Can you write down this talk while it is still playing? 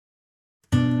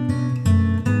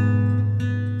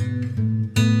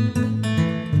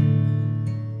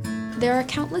are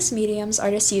countless mediums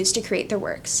artists use to create their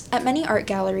works. At many art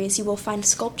galleries, you will find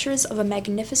sculptures of a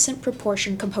magnificent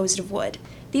proportion composed of wood.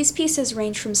 These pieces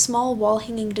range from small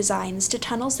wall-hanging designs to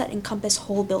tunnels that encompass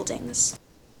whole buildings.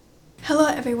 Hello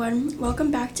everyone, welcome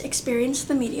back to Experience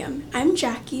the Medium. I'm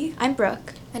Jackie. I'm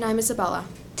Brooke. And I'm Isabella.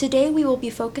 Today we will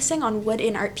be focusing on wood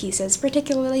in art pieces,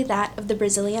 particularly that of the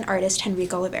Brazilian artist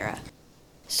Henrique Oliveira.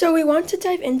 So we want to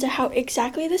dive into how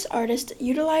exactly this artist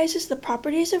utilizes the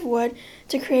properties of wood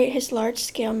to create his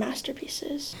large-scale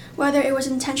masterpieces. Whether it was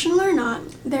intentional or not,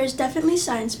 there is definitely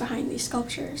science behind these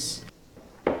sculptures.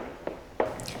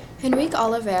 Henrique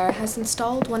Oliveira has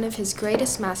installed one of his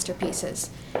greatest masterpieces,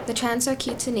 the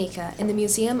Transarquitectónica, in the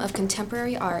Museum of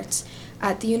Contemporary Arts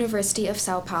at the University of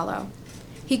São Paulo.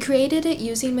 He created it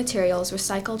using materials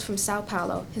recycled from São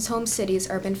Paulo, his home city's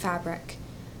urban fabric.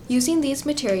 Using these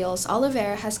materials,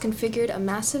 Oliveira has configured a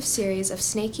massive series of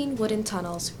snaking wooden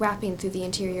tunnels wrapping through the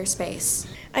interior space.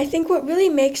 I think what really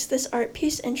makes this art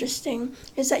piece interesting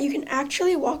is that you can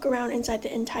actually walk around inside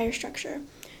the entire structure.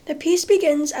 The piece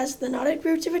begins as the knotted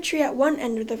roots of a tree at one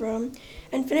end of the room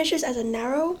and finishes as a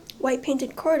narrow,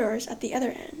 white-painted corridors at the other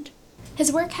end.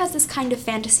 His work has this kind of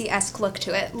fantasy-esque look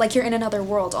to it, like you're in another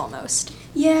world almost.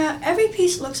 Yeah, every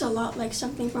piece looks a lot like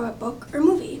something from a book or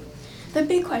movie. The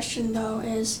big question, though,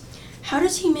 is how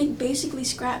does he make basically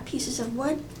scrap pieces of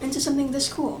wood into something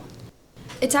this cool?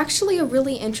 It's actually a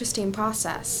really interesting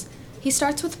process. He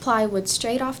starts with plywood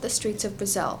straight off the streets of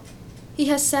Brazil. He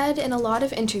has said in a lot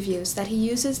of interviews that he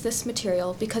uses this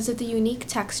material because of the unique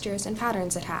textures and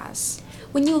patterns it has.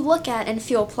 When you look at and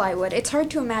feel plywood, it's hard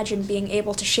to imagine being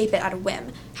able to shape it at a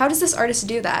whim. How does this artist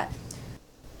do that?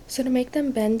 So to make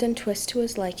them bend and twist to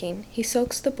his liking, he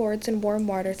soaks the boards in warm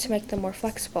water to make them more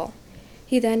flexible.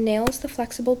 He then nails the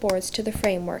flexible boards to the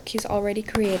framework he's already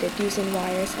created using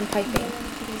wires and piping.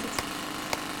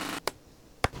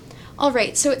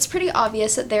 Alright, so it's pretty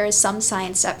obvious that there is some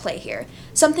science at play here.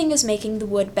 Something is making the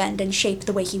wood bend and shape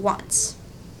the way he wants.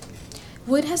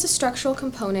 Wood has a structural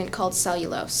component called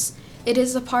cellulose. It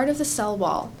is a part of the cell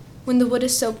wall. When the wood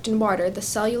is soaked in water, the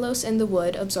cellulose in the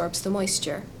wood absorbs the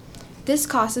moisture. This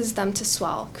causes them to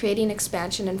swell, creating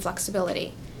expansion and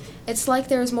flexibility. It's like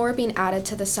there is more being added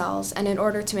to the cells, and in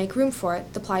order to make room for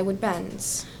it, the plywood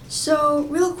bends. So,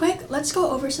 real quick, let's go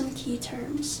over some key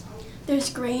terms. There's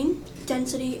grain,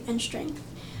 density, and strength.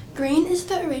 Grain is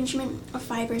the arrangement of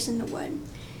fibers in the wood.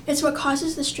 It's what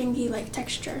causes the stringy-like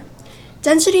texture.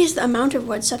 Density is the amount of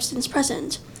wood substance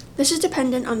present. This is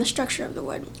dependent on the structure of the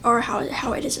wood, or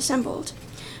how it is assembled.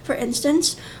 For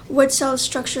instance, wood cell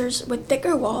structures with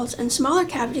thicker walls and smaller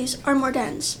cavities are more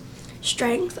dense.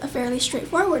 Strength, a fairly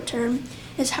straightforward term,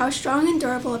 is how strong and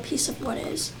durable a piece of wood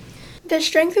is. The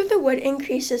strength of the wood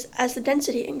increases as the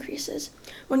density increases.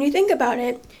 When you think about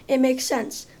it, it makes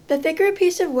sense. The thicker a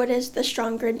piece of wood is, the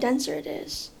stronger and denser it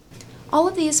is. All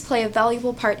of these play a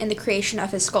valuable part in the creation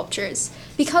of his sculptures.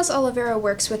 Because Oliveira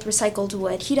works with recycled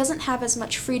wood, he doesn't have as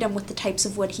much freedom with the types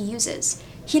of wood he uses.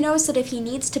 He knows that if he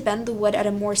needs to bend the wood at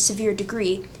a more severe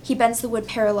degree, he bends the wood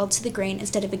parallel to the grain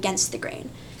instead of against the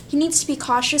grain. He needs to be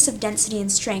cautious of density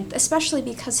and strength, especially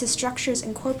because his structures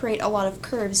incorporate a lot of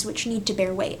curves which need to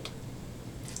bear weight.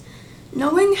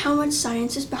 Knowing how much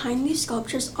science is behind these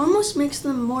sculptures almost makes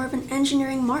them more of an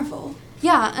engineering marvel.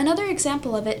 Yeah, another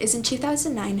example of it is in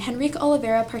 2009, Henrique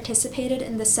Oliveira participated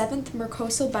in the 7th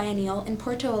Mercosul Biennial in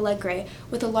Porto Alegre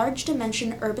with a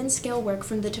large-dimension urban-scale work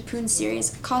from the Tupun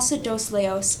series, Casa dos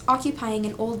Leões, occupying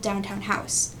an old downtown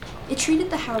house. It treated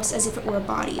the house as if it were a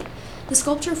body. The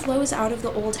sculpture flows out of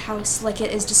the old house like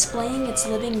it is displaying its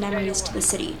living memories to the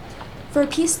city. For a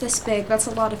piece this big, that's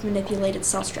a lot of manipulated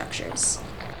cell structures.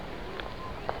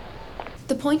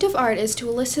 The point of art is to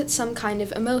elicit some kind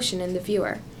of emotion in the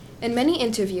viewer. In many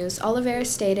interviews, Oliveira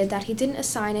stated that he didn't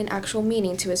assign an actual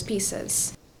meaning to his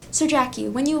pieces. So Jackie,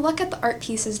 when you look at the art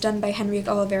pieces done by Henrique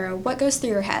Oliveira, what goes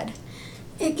through your head?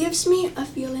 It gives me a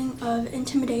feeling of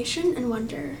intimidation and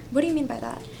wonder. What do you mean by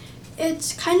that?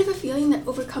 It's kind of a feeling that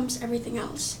overcomes everything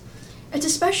else. It's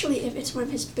especially if it's one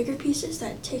of his bigger pieces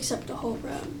that takes up the whole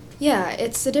room. Yeah,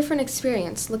 it's a different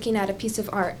experience looking at a piece of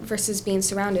art versus being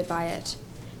surrounded by it.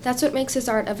 That's what makes his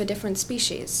art of a different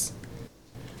species.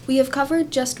 We have covered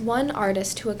just one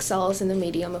artist who excels in the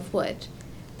medium of wood.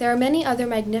 There are many other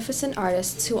magnificent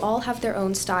artists who all have their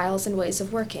own styles and ways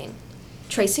of working.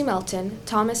 Tracy Melton,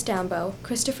 Thomas Dambo,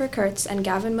 Christopher Kurtz, and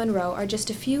Gavin Monroe are just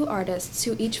a few artists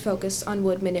who each focus on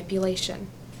wood manipulation.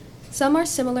 Some are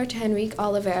similar to Henrique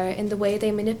Oliveira in the way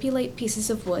they manipulate pieces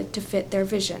of wood to fit their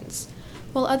visions,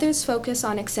 while others focus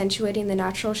on accentuating the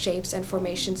natural shapes and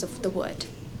formations of the wood.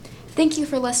 Thank you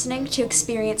for listening to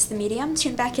Experience the Medium.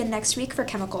 Tune back in next week for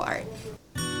chemical art.